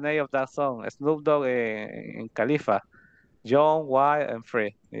was the name of that song. Snoop Dogg in Khalifa. John Wire and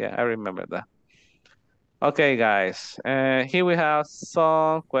Free. Yeah, I remember that. Okay, guys, here we have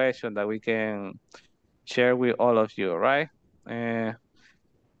some questions that we can share with all of you, right?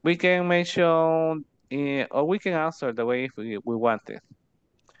 We can mention or we can answer the way if we want it.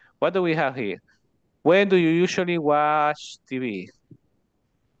 What do we have here? When do you usually watch TV?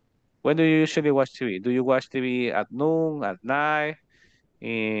 When do you usually watch TV? Do you watch TV at noon, at night,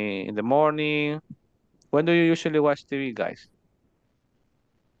 in the morning? When do you usually watch TV, guys?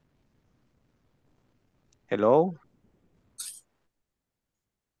 Hello?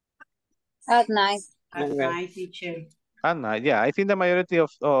 At night. At night, teacher. At night, yeah. I think the majority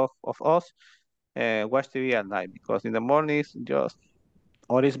of us watch TV at night because in the mornings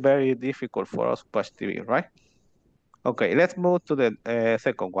or it's very difficult for us to watch TV, right? Okay, let's move to the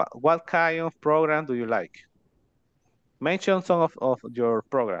second one. What kind of program do you like? Mention some of your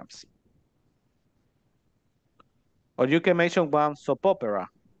programs. Or you can mention one soap opera,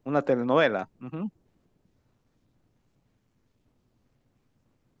 una telenovela.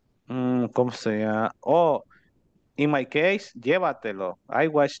 ¿Cómo se llama? Oh, in my case, Llévatelo. I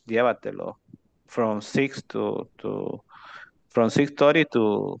watch Llévatelo from 6:30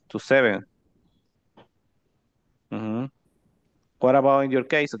 to 7. What about in your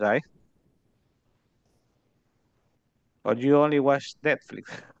case, guys? Or you only watch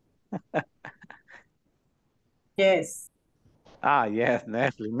Netflix? Yes. Yes,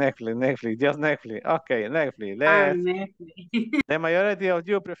 Netflix, just Netflix. Okay, Netflix. Netflix. The majority of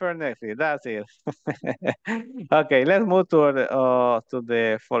you prefer Netflix. That's it. Okay, let's move to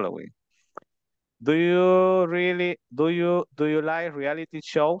the following. Do you like reality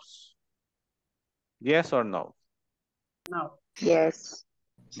shows? Yes or no? No. Yes.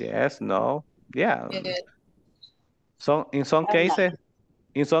 Yes, no. Yeah. Yes. So in some cases,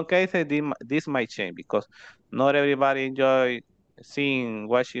 this might change because not everybody enjoy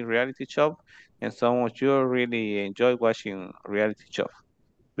watching reality show, and some of you really enjoy watching reality show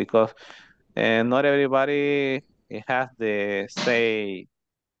because not everybody has the same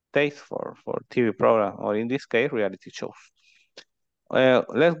taste for TV program or in this case reality shows.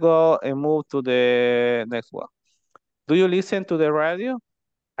 Let's go and move to the next one. Do you listen to the radio?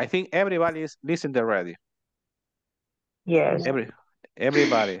 I think everybody is listening to the radio. Yes.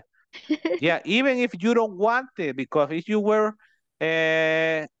 Everybody. Yeah, even if you don't want it, because if you were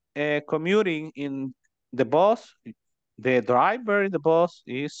commuting in the bus, the driver in the bus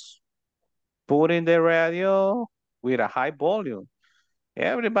is putting the radio with a high volume.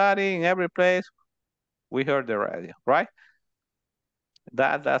 Everybody in every place, we heard the radio, right?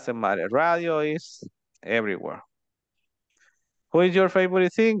 That doesn't matter. Radio is everywhere. Who is your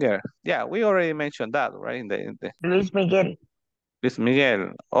favorite singer? Yeah, we already mentioned that, right? Luis Miguel. Luis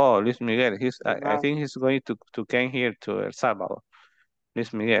Miguel. Oh, Luis Miguel. I Wow. think he's going to come here to El Salvador.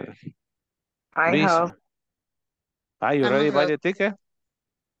 Luis Miguel. I Luis. hope. Are you ready to buy the ticket?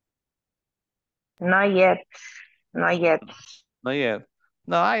 Not yet. Not yet. Not yet.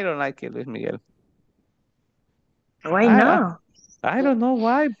 No, I don't like it, Luis Miguel. Why not? I don't know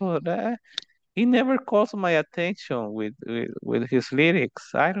why, but he never calls my attention with his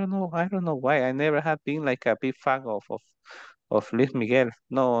lyrics. I don't know why. I never have been like a big fan of Luis Miguel.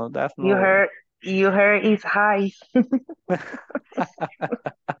 No, that's You no. heard his high.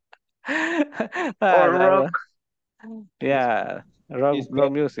 Ah, Or rock. yeah,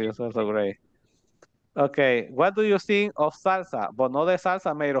 rock music is also great. Okay, what do you think of salsa? But not the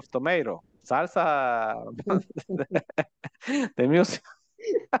salsa made of tomato. Salsa, the music.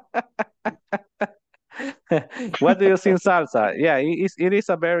 What do you think salsa? Yeah, it is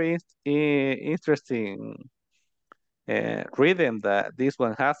a very interesting rhythm that this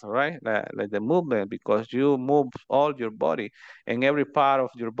one has, right? Like the movement, because you move all your body, and every part of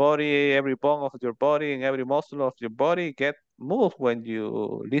your body, every bone of your body, and every muscle of your body get moved when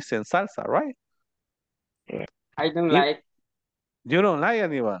you listen salsa, right? I don't You, like. you don't like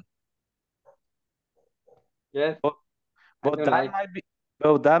anyone, Yes. but I don't like.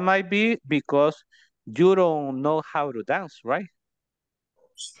 that might be because you don't know how to dance, right?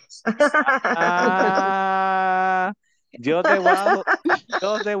 Ah, you're the one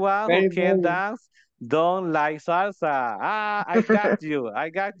who Very can boring. dance, don't like salsa. Ah, I got you,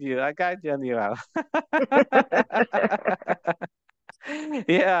 Aníbal.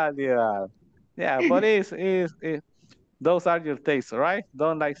 Yeah, Aníbal. Yeah, but those are your tastes, right?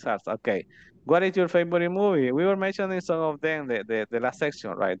 Don't like salsa. Okay. What is your favorite movie? We were mentioning some of them, the last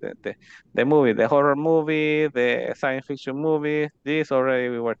section, right? The movie, the horror movie, the science fiction movie. This already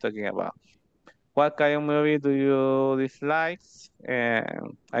we were talking about. What kind of movie do you dislike?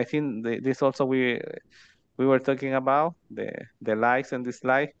 And I think this also we were talking about the likes and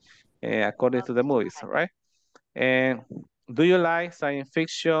dislikes according to the movies, right? And do you like science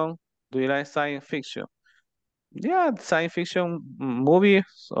fiction? Do you like science fiction? Yeah, science fiction movies,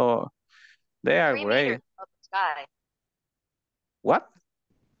 so they are great. What?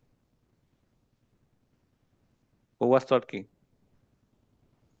 Who was talking?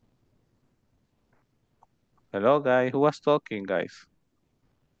 Hello, guys. Who was talking, guys?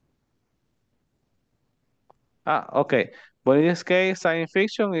 Ah, okay. But in this case, science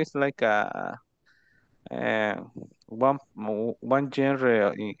fiction is like uh, one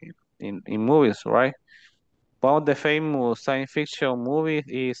genre in movies, right? One of the famous science fiction movies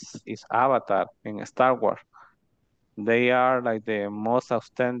is Avatar in Star Wars. They are like the most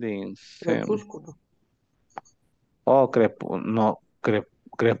outstanding. Crepúsculo. Oh, no,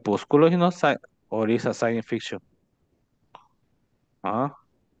 Crepúsculo is not or is a science fiction. Huh?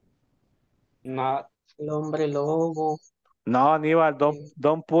 Not. El hombre lobo. No, Aníbal,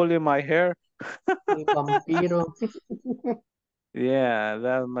 don't pull in my hair. El vampiro. Yeah,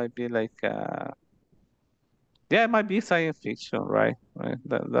 that might be like yeah, it might be science fiction, right? Right.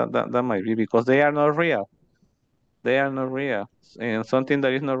 That might be because they are not real. They are not real. And something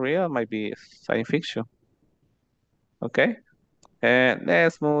that is not real might be science fiction. Okay. And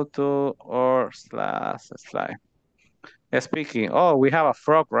let's move to our last slide. Speaking. Oh, we have a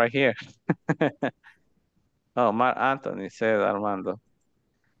frog right here. Oh, Mark Anthony said Armando.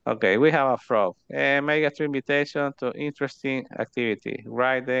 Okay, we have a frog. Make a invitation to interesting activity,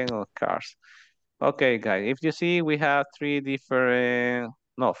 riding on cars. Okay, guys, if you see, we have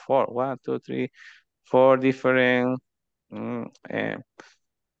four different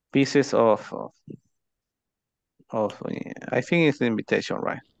pieces I think it's the invitation,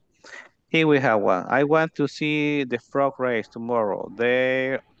 right? Here we have one. I want to see the frog race tomorrow.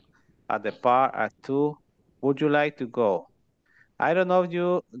 There at the park at 2. Would you like to go? I don't know if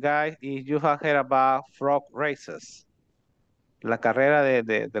you guys, if you have heard about frog races. La carrera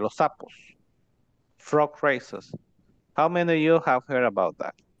de los sapos. Frog races. How many of you have heard about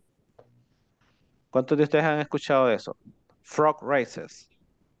that? ¿Cuántos de ustedes han escuchado de eso? Frog races.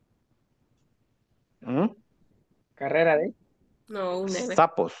 ¿Carrera de? No, never.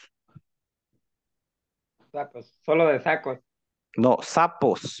 Sapos. Sacos. Solo de sacos. No,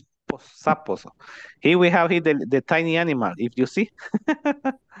 sapos. Sapos. Here we have the tiny animal, if you see.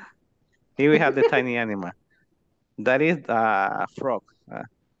 Here we have the tiny animal. That is a frog.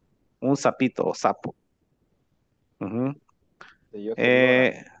 Un sapito o sapo.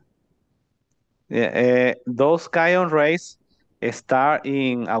 Those kind of race start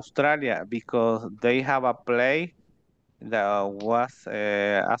in Australia because they have a play that was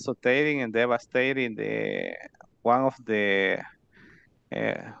associating and devastating the one of the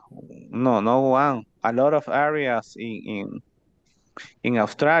no, no one, a lot of areas in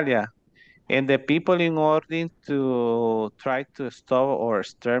Australia. And the people, in order to try to stop or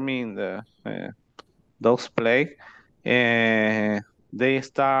exterminate those plague, they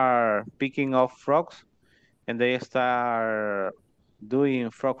start picking up frogs and they start doing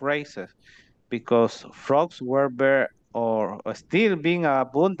frog races because frogs were very or still being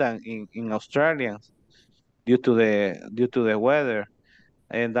abundant in Australians due to the weather,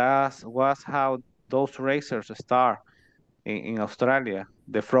 and that was how those racers start in Australia,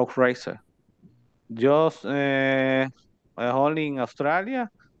 the frog racer. Just only in Australia.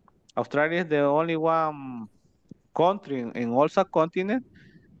 Australia is the only one country in also continent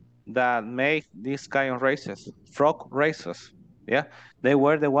that make these kind of races, frog races. Yeah, they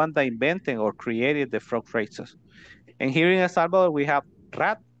were the one that invented or created the frog races. And here in El Salvador we have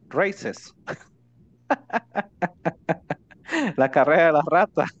rat races. La carrera de las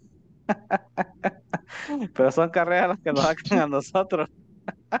ratas. Pero son carreras las que nos sacan a nosotros.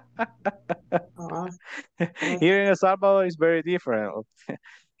 Here in El Salvador is very different.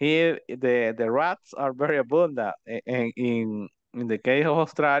 Here the rats are very abundant. And in the case of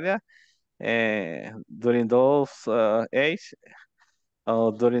Australia, during those age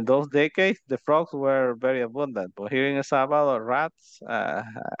during those decades, the frogs were very abundant. But here in El Salvador, rats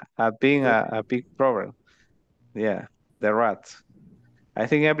have been a big problem. Yeah, the rats. I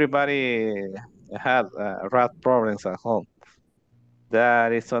think everybody had rat problems at home.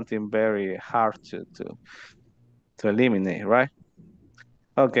 That is something very hard to eliminate, right?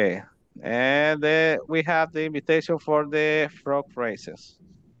 Okay, and we have the invitation for the frog races.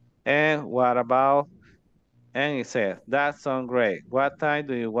 And what about, and it says, that sounds great. What time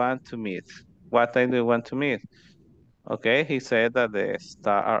do you want to meet? What time do you want to meet? Okay, he said that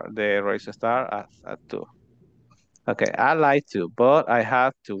the race start at 2. Okay, I like to, but I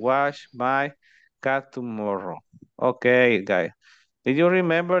have to wash my cat tomorrow. Okay, guys. Did you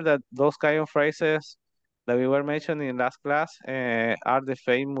remember that those kind of phrases that we were mentioning in last class are the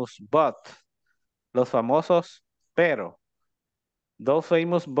famous but, los famosos pero? Those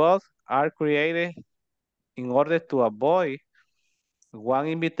famous but are created in order to avoid one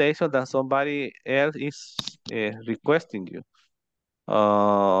invitation that somebody else is requesting you.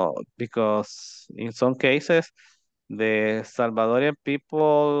 Because in some cases, the Salvadorian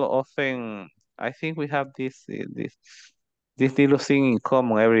people often, I think we have this little thing in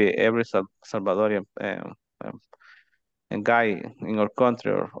common. Every Salvadorian guy in our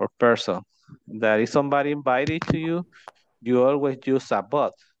country or person, that if somebody invited to you, you always use a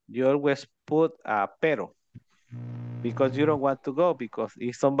but. You always put a pero because you don't want to go. Because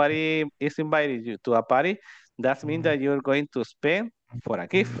if somebody is invited you to a party, that means that you're going to spend for a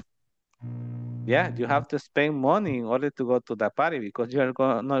gift. Yeah, you have to spend money in order to go to the party because you're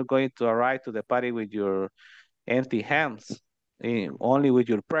not going to arrive to the party with your empty hands, only with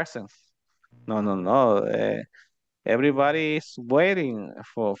your presence. No, no, no. Everybody is waiting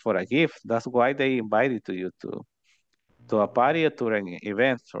for a gift. That's why they invited to you to a party or to an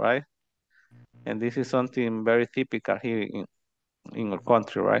event, right? And this is something very typical here in our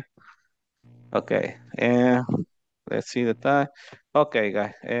country, right? Okay, and let's see the time. Okay,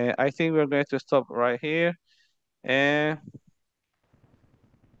 guys, I think we're going to stop right here. And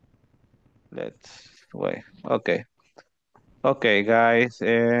let's wait. Okay. Okay, guys.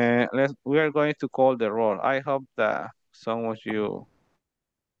 We are going to call the roll. I hope that some of you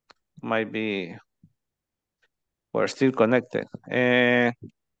might be were still connected.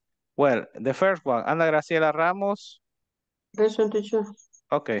 Well, the first one, Ana Graciela Ramos. Present, teacher.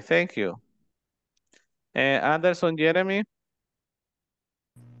 Okay, thank you. Anderson Jeremy.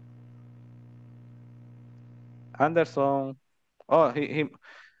 Anderson. Oh,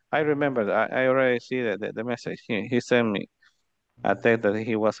 I remember that. I already see the message. He sent me a text that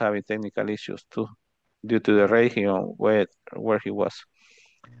he was having technical issues too, due to the region where he was.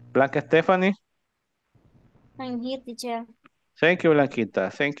 Blanca Stephanie. I'm here, teacher. Thank you,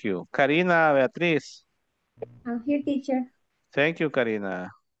 Blanquita. Thank you. Karina Beatriz. I'm here, teacher. Thank you, Karina.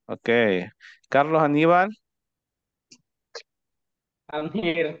 Okay. Carlos Aníbal. I'm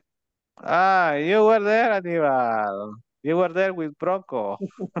here. Ah, you were there, Aníbal. You were there with Bronco.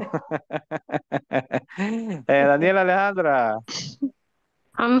 Daniela Alejandra.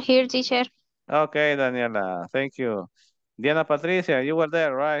 I'm here, teacher. Okay, Daniela. Thank you. Diana Patricia, you were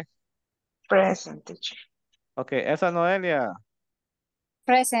there, right? Present, teacher. Okay. Esa Noelia.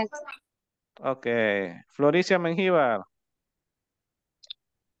 Present. Okay. Floricia Mengíbar.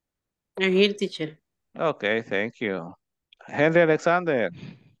 I'm here, teacher. Okay, thank you. Henry Alexander.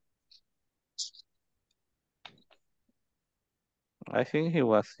 I think he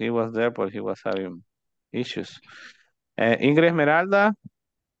was there, but he was having issues. Ingrid Esmeralda.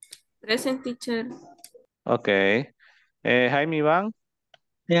 Present, teacher. Okay. Jaime Iván.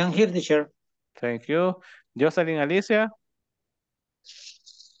 Yeah, I'm here, teacher. Thank you. Jocelyn Alicia.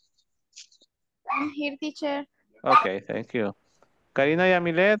 I'm here, teacher. Okay, thank you. Karina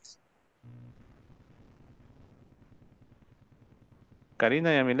Yamilet. Karina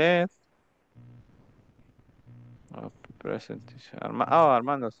Yamilet. Oh, present.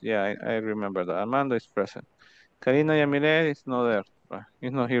 Armando. Yeah, I remember that. Armando is present. Karina Yamilet is not there.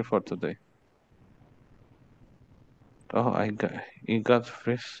 He's not here for today. Oh, he got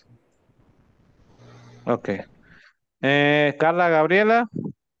freeze. Okay. Carla Gabriela.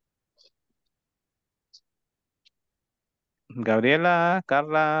 Gabriela,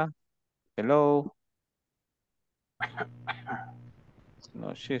 Carla. Hello.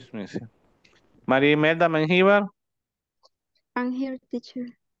 No, she's missing. María Imelda Mengíbar. I'm here, teacher.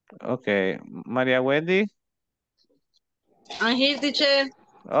 Okay. María Wendy. I'm here, teacher.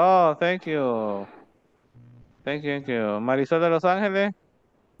 Oh, thank you. Thank you. Marisol de Los Ángeles.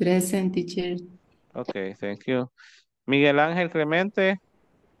 Present, teacher. Okay, thank you. Miguel Ángel Clemente.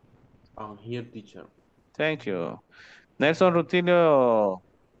 I'm here, teacher. Thank you. Nelson Rutilio.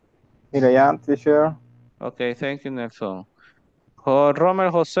 Here I am, teacher. Okay, thank you, Nelson. Romer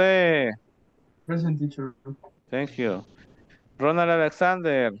José. Present, teacher. Thank you. Ronald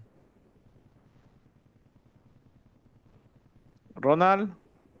Alexander. Ronald?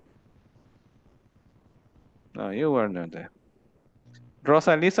 No, you were not there.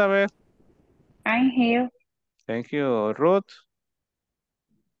 Rosa Elizabeth. I'm here. Thank you. Ruth.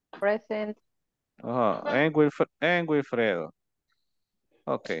 Present. And Wilfredo.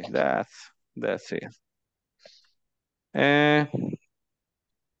 Okay, that's it.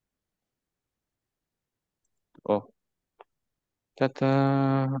 Oh.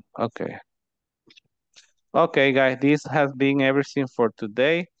 Okay. Okay, guys, this has been everything for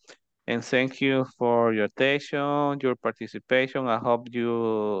today. And thank you for your attention, your participation. I hope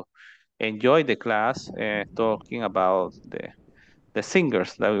you enjoy the class talking about the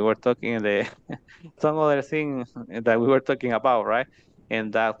singers that we were talking, some other things that we were talking about, right?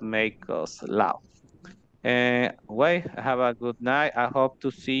 And that make us laugh. Well, have a good night. I hope to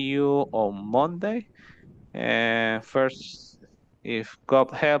see you on Monday. And first, if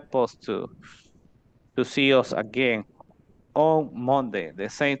God help us to see us again on Monday, the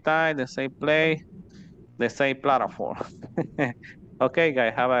same time, the same place, the same platform. Okay,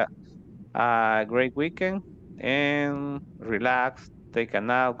 guys, have a great weekend and relax. Take a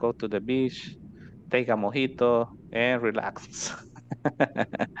nap, go to the beach, take a mojito, and relax.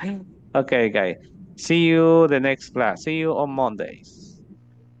 Okay, guys. See you the next class. See you on Mondays.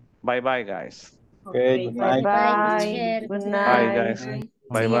 Bye-bye, guys. Okay, good night. Bye, Bye. teacher. Good Bye, night. guys. Bye.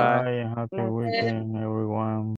 Bye Bye-bye. bye. Happy weekend, everyone.